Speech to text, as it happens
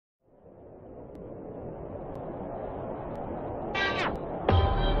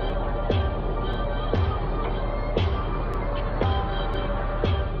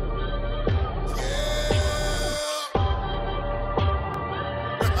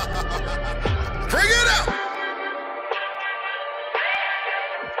Bring it out.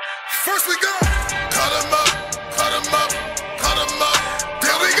 First we go. Cut 'em up, cut 'em up, cut 'em up.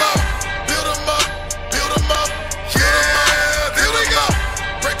 There we go. Build 'em up, build 'em up. Yeah, there we go.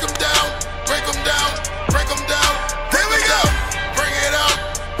 Break 'em down, break 'em down, break 'em down. There we go. Bring it out,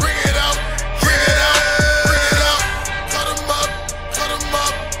 bring it out, bring it out, bring it out. Cut 'em up, cut 'em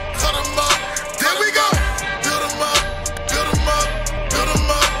up, cut 'em up. There we go. Build 'em up, build 'em up, build 'em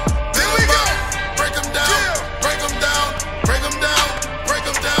up. There we go. Break 'em down, break 'em down, break 'em down, break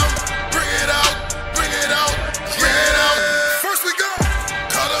 'em down. Bring it out, bring it out, bring it out. First we go.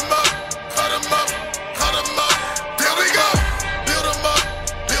 Cut 'em up, cut 'em up, cut 'em up. There we go. Build 'em up,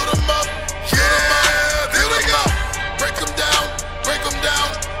 build 'em up. Yeah, there we go. Break 'em down, break 'em down,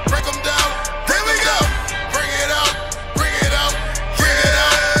 break 'em down. There we go. Bring it out, bring it out, bring it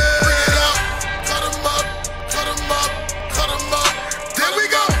out, bring it out. Cut 'em up, cut 'em up, cut 'em up. There we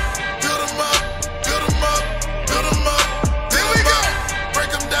go. Build 'em up, build 'em up, build 'em up. There we go.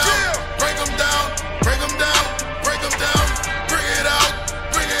 Break 'em down, break 'em down, break 'em down, break 'em down. Bring it out,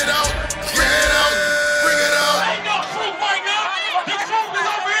 bring it out, bring it out, bring it out. Ain't no truth right now. The truth is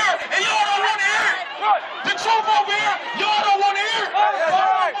over here, and y'all don't want to hear it. The truth over here, y'all don't want to hear it.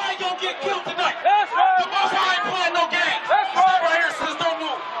 Nobody gonna get killed tonight. The Most High ain't playing no games. Stay right here, sis. Don't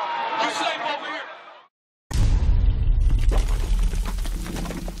move. You safe over here.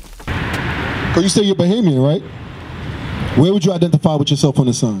 Cause you say you're Bahamian, right? Where would you identify with yourself on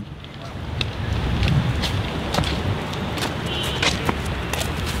the sign?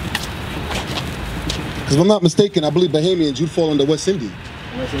 Because if I'm not mistaken, I believe Bahamians, you'd fall under West Indian.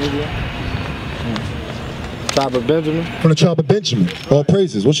 West India. Tribe of Benjamin. From the tribe of Benjamin. All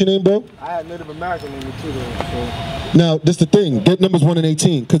praises. What's your name, bro? I had Native American in me too, though. Now, this the thing. Get Numbers 1 and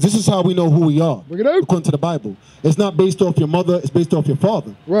 18, because this is how we know who we are. Bring it out. According to the Bible. It's not based off your mother, it's based off your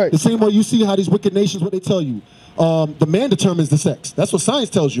father. Right. The same way you see how these wicked nations, what they tell you. The man determines the sex. That's what science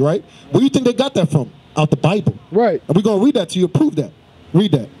tells you, right? Where do you think they got that from? Out the Bible. Right. And we're going to read that to you, prove that.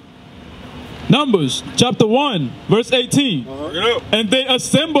 Read that. Numbers chapter 1 verse 18. And they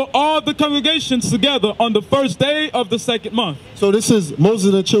assemble all the congregations together on the first day of the second month. So this is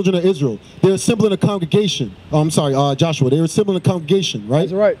Moses and the children of Israel. They're assembling a congregation. Oh, I'm sorry, Joshua. They're assembling a congregation, right?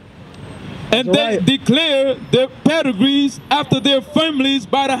 That's right. And That's they right. declare their pedigrees after their families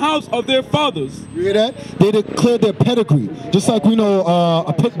by the house of their fathers. You hear that? They declare their pedigree. Just like we know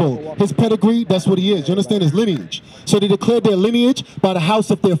a pit bull. His pedigree, that's what he is. You understand? His lineage. So they declare their lineage by the house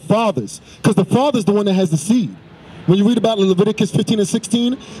of their fathers. Because the father's the one that has the seed. When you read about Leviticus 15 and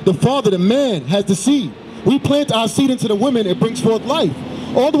 16, the father, the man, has the seed. We plant our seed into the women, it brings forth life.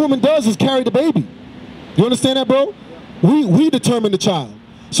 All the woman does is carry the baby. You understand that, bro? We determine the child.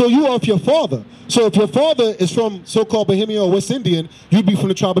 So you are of your father. So if your father is from so-called Bahamian or West Indian, you'd be from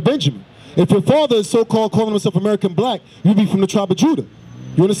the tribe of Benjamin. If your father is so-called calling himself American black, you'd be from the tribe of Judah.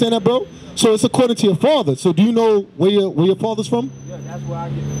 You understand that, bro? So it's according to your father. So do you know where your father's from? Yeah, that's where I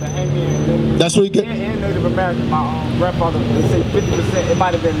get the Bahamian. That's where you get. And Native American. My grandfather, they say 50%. It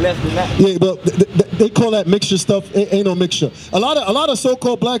might have been less than that. Yeah, but they call that mixture stuff. It ain't no mixture. A lot of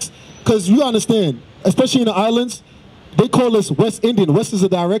so-called blacks, because you understand, especially in the islands, they call us West Indian. West is a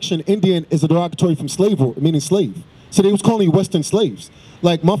direction. Indian is a derogatory from slave, meaning slave. So they was calling you Western slaves.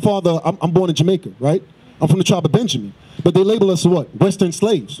 Like my father, I'm born in Jamaica, right? I'm from the tribe of Benjamin. But they label us what? Western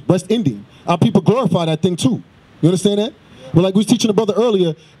slaves, West Indian. Our people glorify that thing too. You understand that? But like we was teaching a brother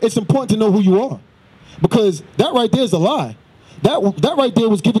earlier, it's important to know who you are. Because that right there is a lie. That right there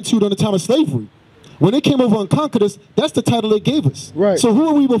was given to you during the time of slavery. When they came over and conquered us, that's the title they gave us. Right. So who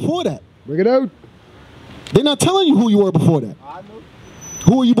are we before that? Bring it out. They're not telling you who you were before that. I know.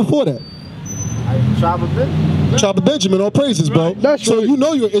 Who are you before that? Tribe of Benjamin. Tribe of Benjamin, all praises, bro. That's so right. you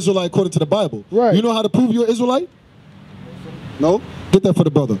know you're an Israelite according to the Bible. Right. You know how to prove you're an Israelite? No? Get that for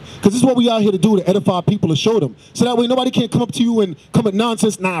the brother. Because this is what we out here to do, to edify people, to show them. So that way nobody can't come up to you and come with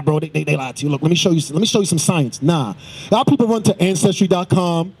nonsense. Nah, bro, they lied to you. Look, let me show you some science. Nah. Our people run to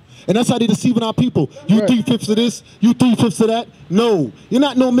Ancestry.com. And that's how they're deceiving our people. You Right. 3/5 of this, you 3/5 of that. No, you're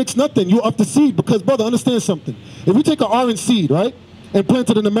not no mix nothing. You're up the seed. Because, brother, understand something. If we take an orange seed, right, and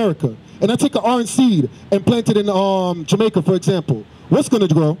plant it in America, and I take an orange seed and plant it in Jamaica, for example, what's going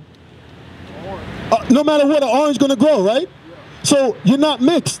to grow? No matter what, an orange going to grow, right? So you're not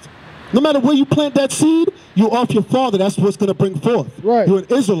mixed. No matter where you plant that seed, you're off your father. That's what's going to bring forth. Right. You're an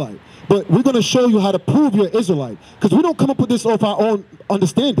Israelite. But we're going to show you how to prove you're an Israelite. Because we don't come up with this off our own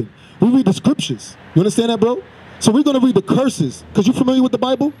understanding. We read the scriptures. You understand that, bro? So we're going to read the curses. Because you're familiar with the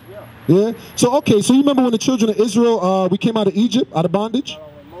Bible? Yeah. So, okay, so you remember when the children of Israel, we came out of Egypt, out of bondage?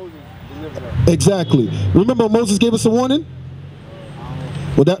 When Moses delivered us. Exactly. Remember when Moses gave us a warning?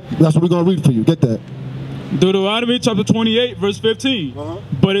 Well, that's what we're going to read for you. Get that. Deuteronomy chapter 28, verse 15.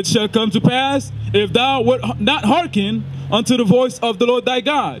 But it shall come to pass, if thou wilt not hearken unto the voice of the Lord thy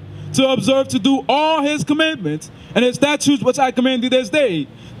God, to observe to do all his commandments and his statutes which I command thee this day,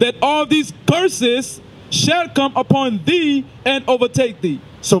 that all these curses shall come upon thee and overtake thee.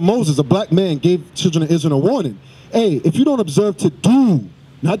 So Moses, a black man, gave children of Israel a warning. Hey, if you don't observe to do,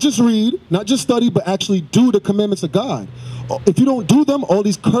 not just read, not just study, but actually do the commandments of God, if you don't do them, all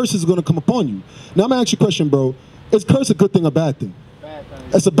these curses are going to come upon you. Now, I'm going to ask you a question, bro. Is curse a good thing or a bad thing? Bad thing.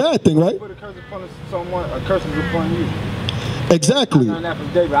 It's a bad thing, right? Put a curse upon someone, a curse is upon you. Exactly. I learned that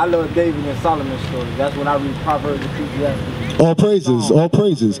from David. I love David and Solomon's story. That's when I read Proverbs, Ecclesiastes. All praises, all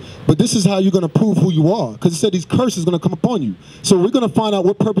praises. But this is how you're going to prove who you are. Because it said these curses are going to come upon you. So we're going to find out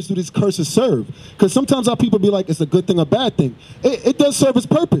what purpose do these curses serve. Because sometimes our people be like, it's a good thing or bad thing. It does serve its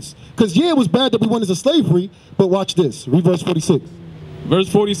purpose. Because yeah, it was bad that we went into slavery. But watch this. Read verse 46. Verse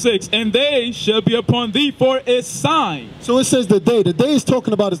 46, and they shall be upon thee for a sign. So it says the day. The day is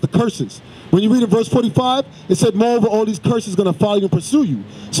talking about is the curses. When you read in verse 45, it said, moreover, all these curses are going to follow you and pursue you.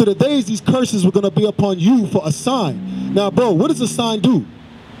 So the days these curses were going to be upon you for a sign. Now, bro, what does a sign do?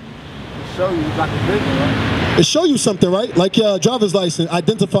 It show you like a vision, right? It show you something, right? Like your driver's license,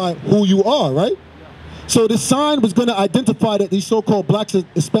 identify who you are, right? So this sign was going to identify that these so-called blacks,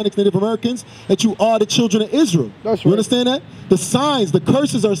 Hispanics, Native Americans, that you are the children of Israel. That's right. You understand that? The signs, the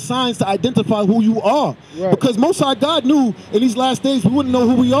curses are signs to identify who you are. Right. Because Most High God knew in these last days we wouldn't know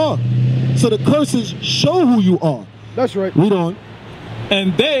who we are. So the curses show who you are. That's right. Read on.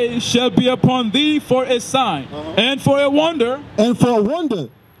 And they shall be upon thee for a sign, and for a wonder. And for a wonder.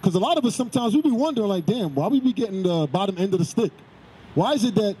 Because a lot of us sometimes we be wondering like, damn, why we be getting the bottom end of the stick? Why is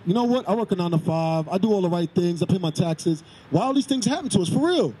it that, you know what, I work a 9 to 5, I do all the right things, I pay my taxes. Why all these things happen to us, for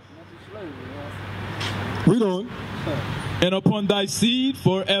real? Read on. And upon thy seed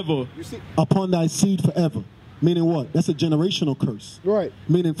forever. You see, upon thy seed forever. Meaning what? That's a generational curse. Right.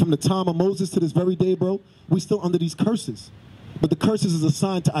 Meaning from the time of Moses to this very day, bro, we still under these curses. But the curses is a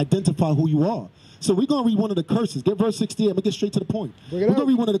sign to identify who you are. So we're going to read one of the curses. Get verse 68. I'm going to get straight to the point. We're going to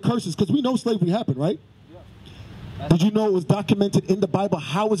read one of the curses because we know slavery happened, right? Did you know it was documented in the Bible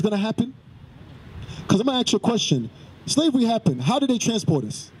how it's going to happen? Because I'm going to ask you a question. Slavery happened. How did they transport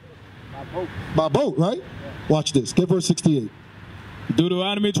us? By boat. By boat, right? Yeah. Watch this. Get verse 68.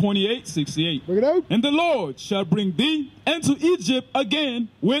 Deuteronomy 28, 68. Bring it out. And the Lord shall bring thee into Egypt again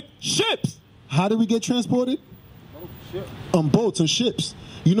with ships. How did we get transported? On boats and ships.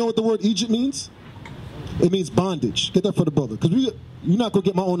 You know what the word Egypt means? It means bondage. Get that for the brother. Because you're not going to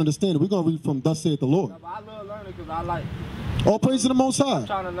get my own understanding. We're going to read from Thus saith the Lord. No, but I love learning because I like. All praise to the Most High. I'm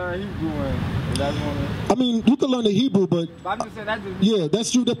trying to learn Hebrew and that's one. I mean, you can learn the Hebrew, but I'm just saying that's just. yeah,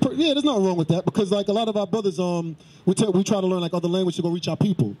 that's true. Yeah, there's nothing wrong with that because like a lot of our brothers, we try to learn like other language to go reach our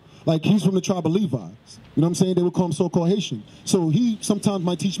people. Like he's from the tribe of Levi. You know what I'm saying? They would call him so-called Haitian. So he sometimes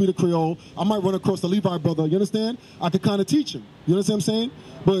might teach me the Creole. I might run across the Levi brother. You understand? I could kind of teach him. You understand what I'm saying?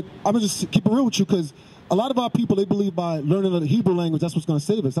 But I'm gonna just keep it real with you because a lot of our people, they believe by learning the Hebrew language, that's what's going to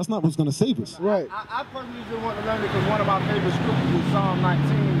save us. That's not what's going to save us. Right. I personally just want to learn it because one of my favorite scriptures is Psalm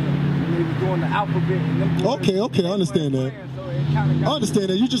 19. And they was doing the alphabet. And them Okay, I understand that. I understand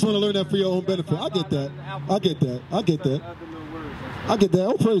that. You just want to learn that for your own benefit. I get that. I get that. I get that. I get that.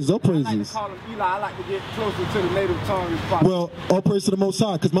 All praises. All praises. I like to call him Eli. I like to get closer to the native tongue as possible. Well, all praise to the Most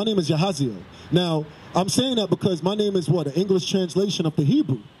High, because my name is Yahaziel. Now, I'm saying that because my name is what? An English translation of the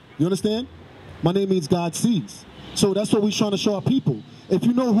Hebrew. You understand? My name means God sees. So that's what we're trying to show our people. If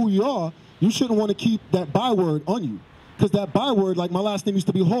you know who you are, you shouldn't want to keep that byword on you. Because that byword, like my last name used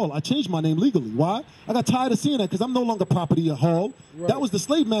to be Hall. I changed my name legally. Why? I got tired of seeing that because I'm no longer property of Hall. Right. That was the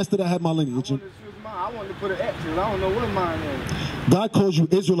slave master that had my lineage. I wanted to put an X in. I don't know what mine is. God calls you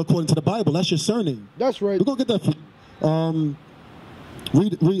Israel according to the Bible. That's your surname. That's right. We're going to get that for you.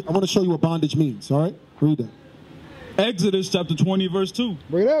 Read. I want to show you what bondage means. All right? Read that. Exodus chapter 20, verse 2.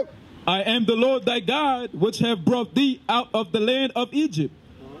 Bring it up. I am the Lord thy God, which have brought thee out of the land of Egypt,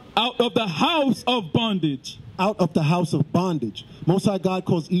 out of the house of bondage. Out of the house of bondage. Most High God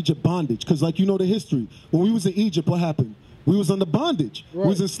calls Egypt bondage. Because like you know the history. When we was in Egypt, what happened? We was under bondage. Right. We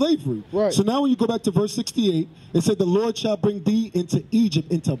was in slavery. Right. So now when you go back to verse 68, it said the Lord shall bring thee into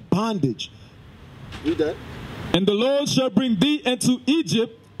Egypt, into bondage. Read that. And the Lord shall bring thee into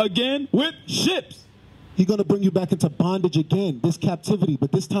Egypt again with ships. He's going to bring you back into bondage again, this captivity,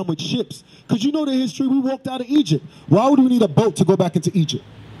 but this time with ships. Because you know the history, we walked out of Egypt. Why would we need a boat to go back into Egypt?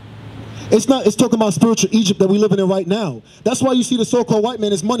 It's talking about spiritual Egypt that we live in right now. That's why you see the so-called white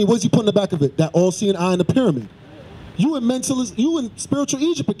man, his money, what does he put in the back of it? That all-seeing eye in the pyramid. You in spiritual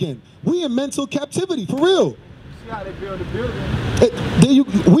Egypt again. We in mental captivity, for real. see how they build the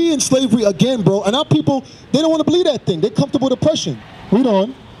building. We in slavery again, bro. And our people, they don't want to believe that thing. They're comfortable with oppression. Read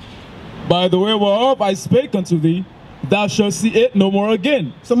on. By the way whereof I spake unto thee, thou shalt see it no more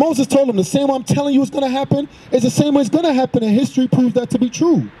again. So Moses told him, the same way I'm telling you it's going to happen, is the same way it's going to happen, and history proves that to be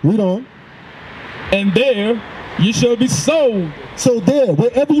true. Read on. And there you shall be sold. So there,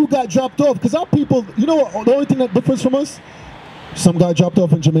 wherever you got dropped off, because our people, you know what, the only thing that differs from us? Some got dropped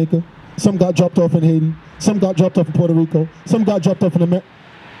off in Jamaica, some got dropped off in Haiti, some got dropped off in Puerto Rico, some got dropped off in America.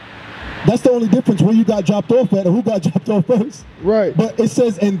 That's the only difference, where you got dropped off at or who got dropped off first. Right. But it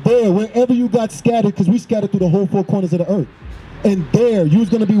says, and there, wherever you got scattered, because we scattered through the whole four corners of the earth. And there, you was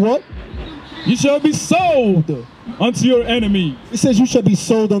going to be what? You shall be sold unto your enemy. It says you shall be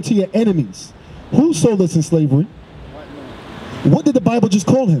sold unto your enemies. Who sold us in slavery? What did the Bible just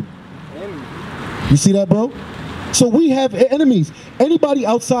call him? You see that, bro? So we have enemies. Anybody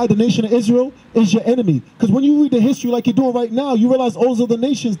outside the nation of Israel is your enemy. Because when you read the history like you're doing right now, you realize all those other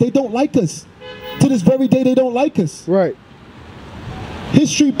nations, they don't like us. To this very day, they don't like us. Right.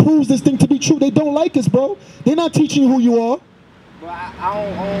 History proves this thing to be true. They don't like us, bro. They're not teaching you who you are. But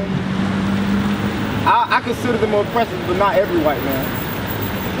I consider them oppressors, but not every white man.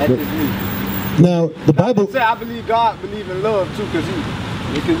 That's just me. Now, the Bible... I believe God believe in love too, because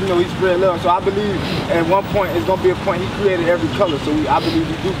you know, he spread love. So I believe at one point it's gonna be a point he created every color. So I believe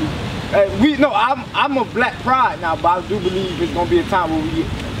we do. I'm a black pride now, but I do believe it's gonna be a time where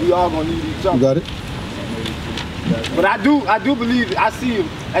we all gonna need each other. You got it? But I do believe, I see him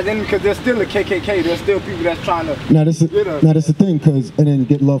as in, because there's still a KKK. There's still people that's trying to. Now this is the thing, and then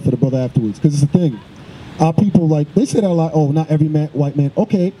get love for the brother afterwards, because it's the thing. Our people, like, they say that a lot, oh, not every white man.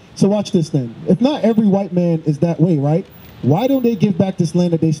 Okay, so watch this then. If not every white man is that way, right? Why don't they give back this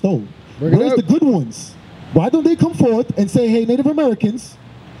land that they stole? Where's the good ones? Why don't they come forth and say, hey, Native Americans,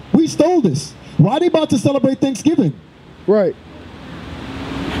 we stole this. Why are they about to celebrate Thanksgiving? Right.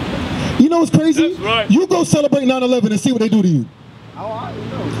 You know what's crazy? That's right. You go celebrate 9/11 and see what they do to you. Oh, I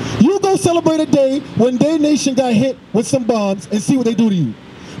know. You go celebrate a day when their nation got hit with some bombs and see what they do to you.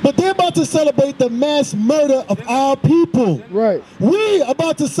 But they're about to celebrate the mass murder of our people. Right. We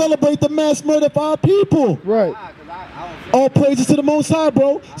about to celebrate the mass murder of our people. Right. All praises to the Most High,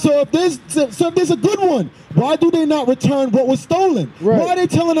 bro. So if there's a good one, why do they not return what was stolen? Right. Why are they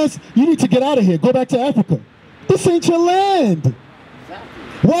telling us you need to get out of here, go back to Africa? This ain't your land.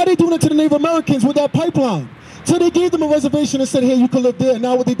 Why are they doing it to the Native Americans with that pipeline? So they gave them a reservation and said, hey, you can live there. And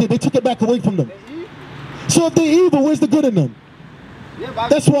now what they did, they took it back away from them. So if they're evil, where's the good in them?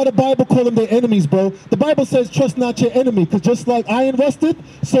 That's why the Bible call them their enemies, bro. The Bible says, trust not your enemy, because just like iron rusted,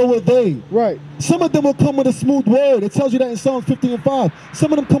 so will they. Right. Some of them will come with a smooth word. It tells you that in Psalms 50:5.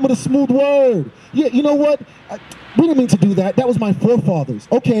 Some of them come with a smooth word. Yeah, you know what? We didn't mean to do that. That was my forefathers.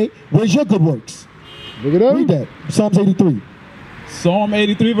 Okay, where's your good works? Look it up. Read that. Psalms 83. Psalm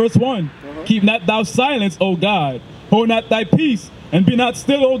 83 verse 1. Keep not thou silence, O God. Hold not thy peace, and be not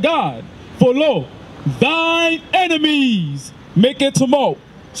still, O God. For lo, thine enemies make a tumult.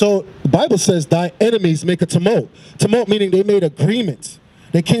 So the Bible says thy enemies make a tumult. Tumult meaning they made agreements.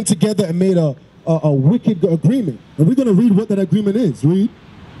 They came together and made a wicked agreement. And we're going to read what that agreement is. Read.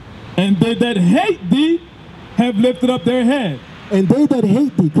 And they that hate thee have lifted up their head. And they that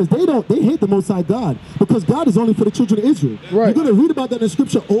hate thee, because they hate the Most High God, because God is only for the children of Israel. Right. You're going to read about that in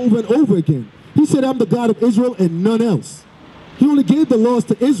Scripture over and over again. He said, I'm the God of Israel and none else. He only gave the laws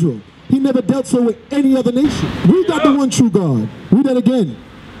to Israel. He never dealt so with any other nation. We got the one true God. Read that again.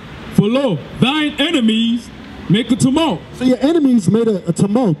 For lo, thine enemies make a tumult. So your enemies made a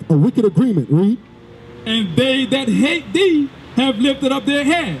tumult, a wicked agreement. Read. And they that hate thee have lifted up their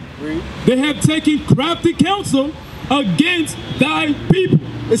head. Read. They have taken crafty counsel against thy people.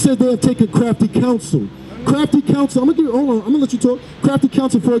 It says they have taken crafty counsel. Crafty counsel, I'm gonna let you talk. Crafty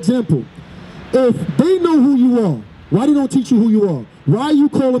counsel, for example. If they know who you are, why they don't teach you who you are? Why are you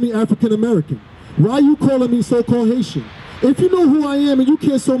calling me African American? Why are you calling me so-called Haitian? If you know who I am and you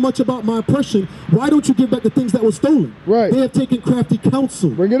care so much about my oppression, why don't you give back the things that were stolen? Right. They have taken crafty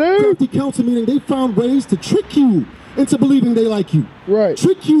counsel. Bring it in. Crafty counsel meaning they found ways to trick you into believing they like you. Right.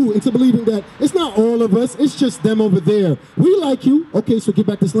 Trick you into believing that it's not all of us, it's just them over there. We like you. Okay, so get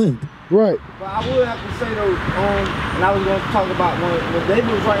back this land. Right. But I would have to say though, and I was going to talk about when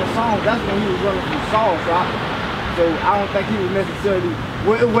David was writing songs, that's when he was running from Saul. So I don't think he was necessarily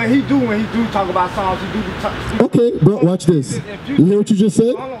what he do when he do talk about songs. He do be talking. Okay, bro, watch this. You hear what you just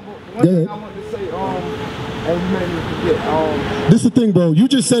said? Hold on, Go but one thing ahead. I want to say, and you made me forget. This is the thing, bro. You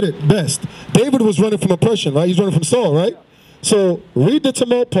just said it best. David was running from oppression, right? He's running from Saul, right? So read the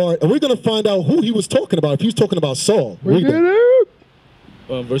tumult part, and we're going to find out who he was talking about. If he was talking about Saul. Read that.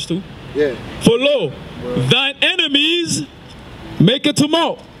 verse 2. Yeah. For lo, thine enemies make a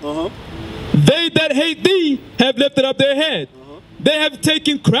tumult. They that hate thee have lifted up their head. They have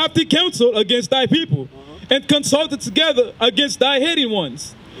taken crafty counsel against thy people, and consulted together against thy hating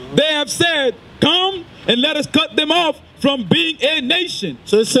ones. They have said, come and let us cut them off from being a nation.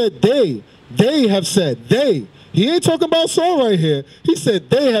 So it said they have said, they. He ain't talking about Saul right here. He said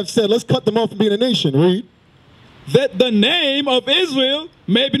they have said, let's cut them off from being a nation. Read. That the name of Israel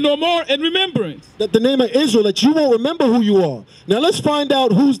may be no more in remembrance. That the name of Israel, that you won't remember who you are. Now let's find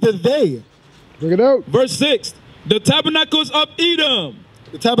out who's the they. Bring it out. Verse 6. The tabernacles of Edom.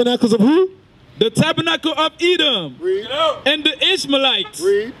 The tabernacles of who? The tabernacle of Edom. Read. And the Ishmaelites.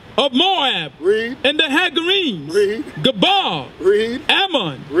 Read. Of Moab. Read. And the Hagarenes. Read. Gabal. Read.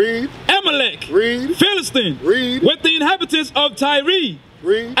 Ammon. Read. Amalek. Read. Philistine. Read. With the inhabitants of Tyre. Read.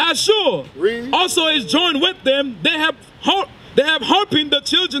 Ashur. Read. Also is joined with them. They have harpened the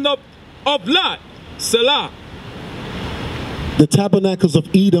children of Lot. Selah. The tabernacles of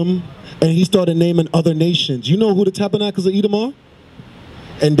Edom, and he started naming other nations. You know who the tabernacles of Edom are?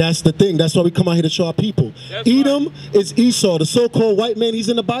 And that's the thing. That's why we come out here to show our people. That's Edom right. is Esau, the so-called white man. He's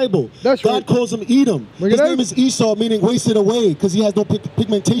in the Bible. That's God right. calls him Edom. His name is Esau, meaning wasted away, because he has no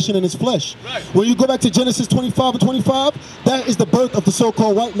pigmentation in his flesh. Right. When you go back to Genesis 25 and 25, that is the birth of the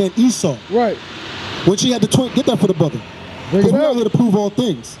so-called white man, Esau. Right. When she had the twin, get that for the brother. Bring Because it we're out out. here to prove all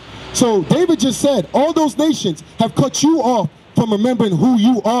things. So David just said, all those nations have cut you off from remembering who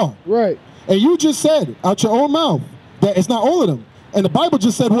you are. Right. And you just said out your own mouth that it's not all of them. And the Bible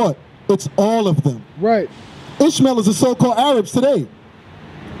just said what? It's all of them. Right. Ishmael is the so-called Arabs today.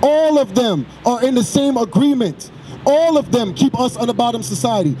 All of them are in the same agreement. All of them keep us on the bottom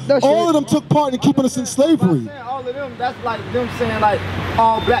society. That's all right. of them took part in keeping us in slavery. All of them, that's like them saying like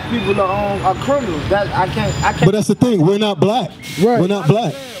all black people are criminals. That I can't. But that's the thing, we're not black. Right. We're not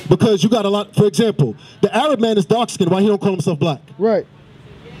black. Because you got a lot, for example, the Arab man is dark-skinned, why he don't call himself black? Right.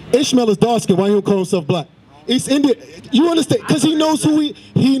 Ishmael is dark-skinned, why he don't call himself black? East India, you understand? Because he knows who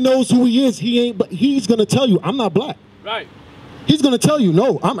he knows who he is. He ain't, but he's gonna tell you, I'm not black. Right. He's gonna tell you,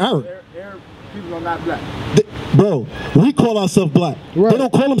 no, I'm Arab. Arab people are not black. Bro, we call ourselves black. Right. They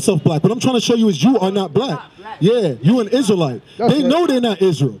don't call themselves black. What I'm trying to show you is you are not black. Yeah, you an Israelite. That's They right. know they're not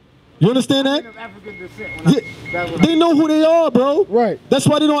Israel. You understand that? Of African descent. When Yeah. They know who they are, bro. Right. That's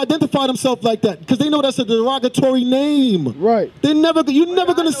why they don't identify themselves like that, because they know that's a derogatory name. Right. You're never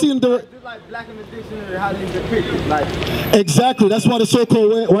gonna see them. Just like black in the dictionary, how they depict it. Like, Exactly. That's why the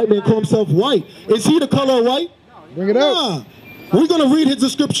so-called white man call himself white. Is he the color of white? bring it out. Nah. We're gonna read his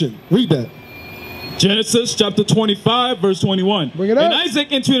description. Read that. Genesis chapter 25, verse 21. Bring it And up.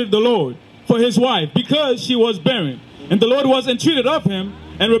 Isaac entreated the Lord for his wife, because she was barren. And the Lord was entreated of him,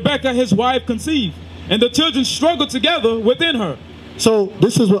 and Rebekah his wife conceived. And the children struggled together within her. So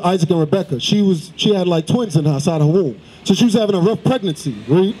this is what Isaac and Rebekah. She had like twins in her side of her womb. So she was having a rough pregnancy.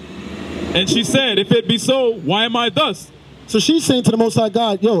 Read. And she said, if it be so, why am I thus? So she's saying to the Most High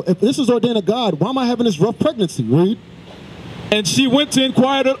God, yo, if this is ordained of God, why am I having this rough pregnancy? Read. And she went to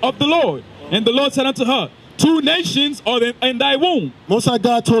inquire of the Lord. And the Lord said unto her, 2 nations are in thy womb, Most High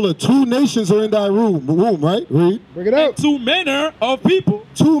God told her, 2 nations are in thy womb, right? Read. Bring it and out. 2 manner of people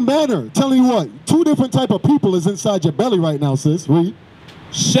 2 manner. Telling you what, 2 different type of people is inside your belly right now, sis. Read.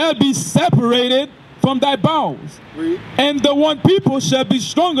 shall be separated from thy bowels. Read. And the one people shall be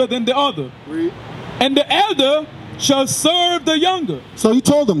stronger than the other. Read. And the elder shall serve the younger. So he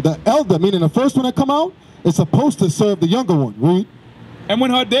told them, the elder, meaning the first one that come out, is supposed to serve the younger one. Read. And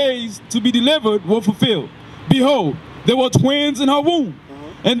when her days to be delivered were fulfilled, behold, there were twins in her womb.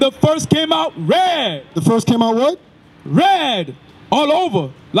 And the first came out red. The first came out what? Red all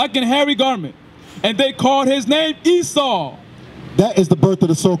over, like an hairy garment. And they called his name Esau. That is the birth of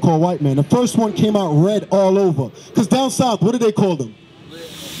the so-called white man. The first one came out red all over. Because down south, what do they call them?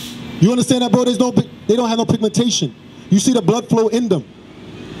 You understand that, bro? They don't have no pigmentation. You see the blood flow in them.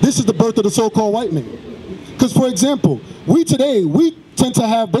 This is the birth of the so-called white man. Because, for example, we tend to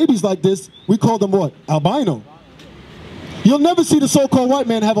have babies like this. We call them what? Albino. You'll never see the so-called white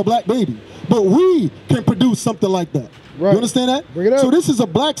man have a black baby. But we can produce something like that. Right. You understand that? Bring it up. So this is a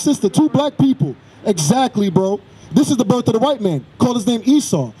black sister, 2 black people. Exactly, bro. This is the birth of the white man. Call his name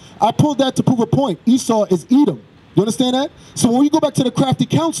Esau. I pulled that to prove a point. Esau is Edom. You understand that? So when we go back to the crafty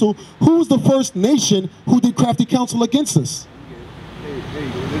council, who's the first nation who did crafty council against us?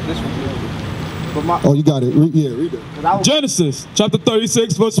 Oh, you got it. Read it. Genesis chapter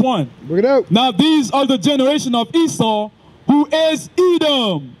 36, verse 1. Bring it out. Now these are the generation of Esau, who is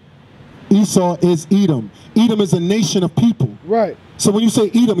Edom. Esau is Edom. Edom is a nation of people. Right. So when you say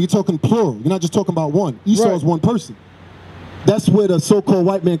Edom, you're talking plural. You're not just talking about one. Esau Right. is one person. That's where the so-called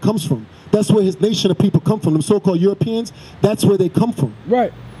white man comes from. That's where his nation of people come from. Them so-called Europeans, that's where they come from.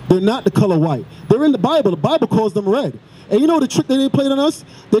 Right. They're not the color white. They're in the Bible. The Bible calls them red. And you know the trick that they played on us?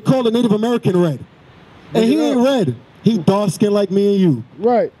 They call the Native American red. And he ain't red. He dark-skinned like me and you.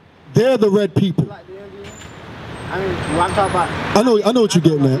 Right. They're the red people. Like the Indians? I mean, when I talk about... I know what you're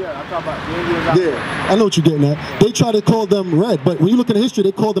getting at. Yeah, I talk about the Indians. Yeah, I know what you're getting at. They try to call them red, but when you look at the history,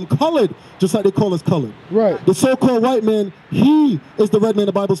 they call them colored, just like they call us colored. Right. The so-called white man, he is the red man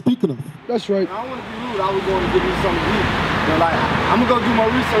the Bible's speaking of. That's right. I don't want to be rude. I was going to give you something to eat. But like, I'm going to go do my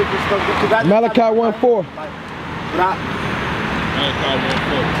research and stuff. Because Malachi 1:4.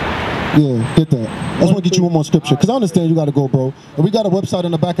 Yeah, get that. I just want to get you one more scripture, because I understand you got to go, bro. And we got a website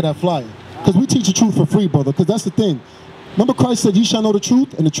on the back of that flyer. Because we teach the truth for free, brother, because that's the thing. Remember Christ said, ye shall know the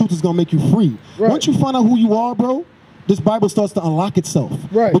truth, and the truth is going to make you free. Right. Once you find out who you are, bro, this Bible starts to unlock itself.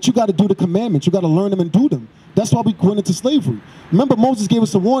 Right. But you got to do the commandments. You got to learn them and do them. That's why we went into slavery. Remember, Moses gave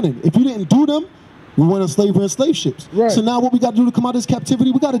us a warning. If you didn't do them, we went on slavery and slave ships. Right. So now what we got to do to come out of this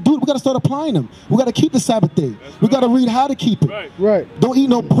captivity, we got to do it. We got to start applying them. We got to keep the Sabbath day. We got to read how to keep it. Right. Right. Don't eat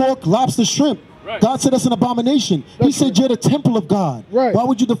no pork, lobster, shrimp. Right. God said that's an abomination. He said you're the temple of God. Right. Why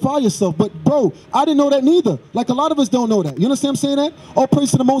would you defile yourself? But bro, I didn't know that neither. Like a lot of us don't know that. You understand what I'm saying that? All praise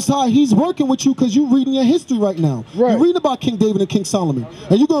to the Most High. He's working with you because you're reading your history right now. Right. You're reading about King David and King Solomon.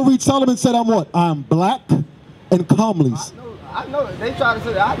 And you're going to read Solomon said, I'm what? I'm black and comely. I know they try to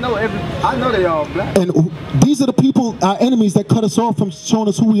say that. I know they all black. And these are the people, our enemies, that cut us off from showing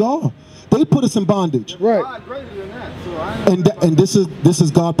us who we are. They put us in bondage. Right. God greater than that, so I ain't And this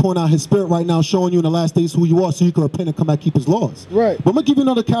is God pouring out his spirit right now, showing you in the last days who you are, so you can repent and come back and keep his laws. Right. But I'm going to give you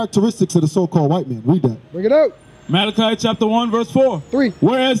another characteristics of the so-called white man. Read that. Bring it out. Malachi chapter 1 verse 4. 3.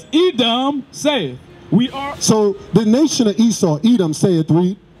 Whereas Edom saith, we are So the nation of Esau, Edom, saith,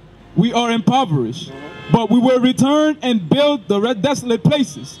 read. we are impoverished, but we will return and build the desolate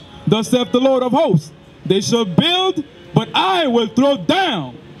places. Thus saith the Lord of hosts, they shall build, but I will throw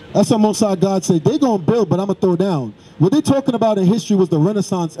down. That's what Most High God said. They're going to build, but I'm going to throw down. What they're talking about in history was the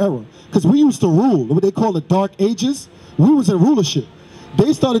Renaissance era. Because we used to rule, what they call the Dark Ages. We was in rulership.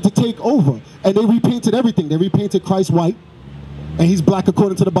 They started to take over, and they repainted everything. They repainted Christ white, and he's black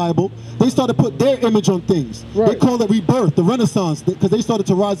according to the Bible. They started to put their image on things. Right. They call it rebirth, the Renaissance, because they started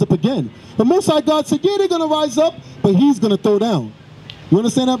to rise up again. But Most High God said, yeah, they're going to rise up, but he's going to throw down. You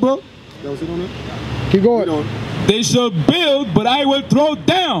understand that, bro? That was it on that? Keep going. They shall build, but I will throw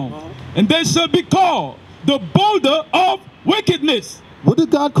down. And they shall be called the border of wickedness. What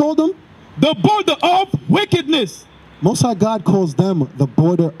did God call them? The border of wickedness. Most High God calls them the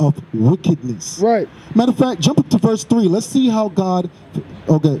border of wickedness. Right. Matter of fact, jump up to verse 3. Let's see how God...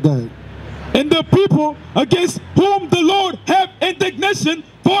 Okay, go ahead. And the people against whom the Lord have indignation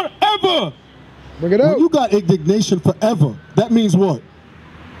forever. Bring it out. When you got indignation forever, that means what?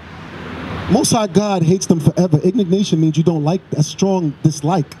 Most High God hates them forever. Indignation means you don't like a strong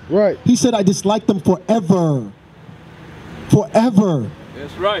dislike. Right. He said, I dislike them forever. Forever.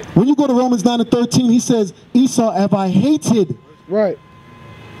 That's right. When you go to Romans 9:13, he says, Esau have I hated. Right.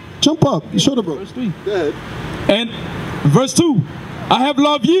 Jump up. You show the bro. Verse 3. Go ahead. And verse 2. I have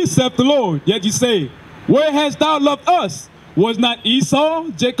loved ye, saith the Lord. Yet ye say, where hast thou loved us? Was not Esau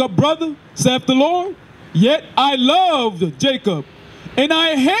Jacob's brother, saith the Lord? Yet I loved Jacob, and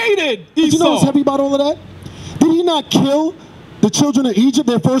I hated Esau. Did you know what's heavy about all of that? Did he not kill the children of Egypt,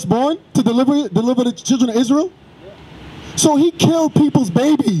 their firstborn, to deliver the children of Israel? So he killed people's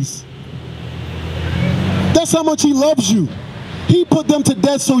babies. That's how much he loves you. He put them to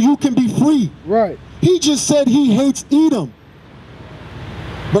death so you can be free. Right. He just said he hates Edom.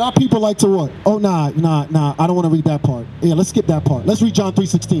 But our people like to what? Oh, nah, I don't want to read that part. Yeah, let's skip that part. Let's read John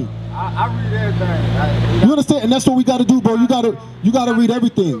 3:16. I read everything. You understand? And that's what we got to do, bro. You got to read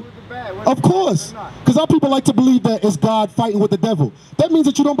everything. Of course. Because our people like to believe that it's God fighting with the devil. That means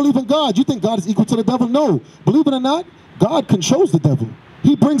that you don't believe in God. You think God is equal to the devil? No. Believe it or not, God controls the devil.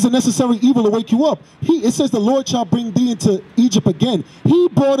 He brings the necessary evil to wake you up. It says the Lord shall bring thee into Egypt again. He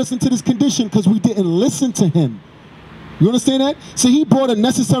brought us into this condition because we didn't listen to him. You understand that? So he brought a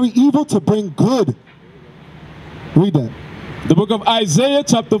necessary evil to bring good. Read that. The book of Isaiah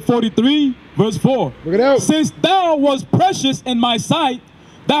chapter 43 verse 4. Look it out. Since thou was precious in my sight,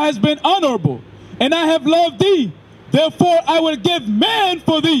 thou hast been honorable, and I have loved thee. Therefore I will give man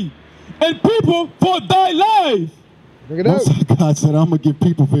for thee, and people for thy life. Bring it out. God said, I'm going to give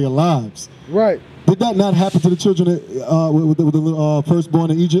people for your lives. Right. Did that not happen to the children with the firstborn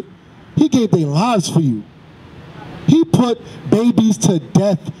in Egypt? He gave their lives for you. He put babies to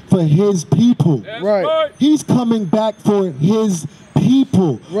death for his people. That's Right. He's coming back for his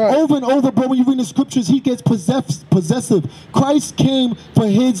people. Right. Over and over, bro, when you read the scriptures, he gets possessive. Christ came for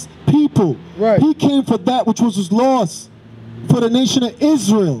his people. Right. He came for that which was lost, for the nation of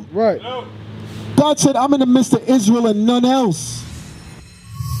Israel. Right. God said, I'm in the midst of Israel and none else.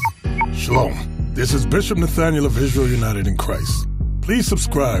 Shalom. This is Bishop Nathaniel of Israel United in Christ. Please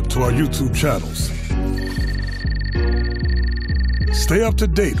subscribe to our YouTube channels. Stay up to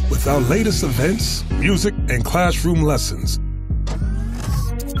date with our latest events, music, and classroom lessons.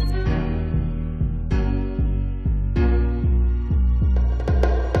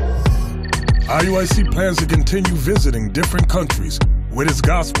 IUIC plans to continue visiting different countries where this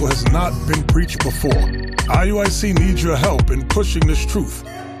gospel has not been preached before. IUIC needs your help in pushing this truth.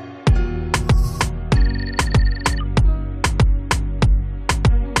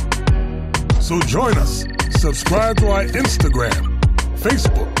 So join us. Subscribe to our Instagram,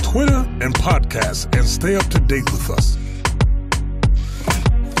 Facebook, Twitter, and podcasts, and stay up to date with us.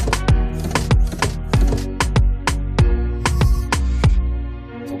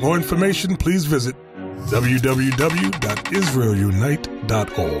 For more information, please visit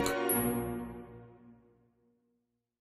www.israelunite.org.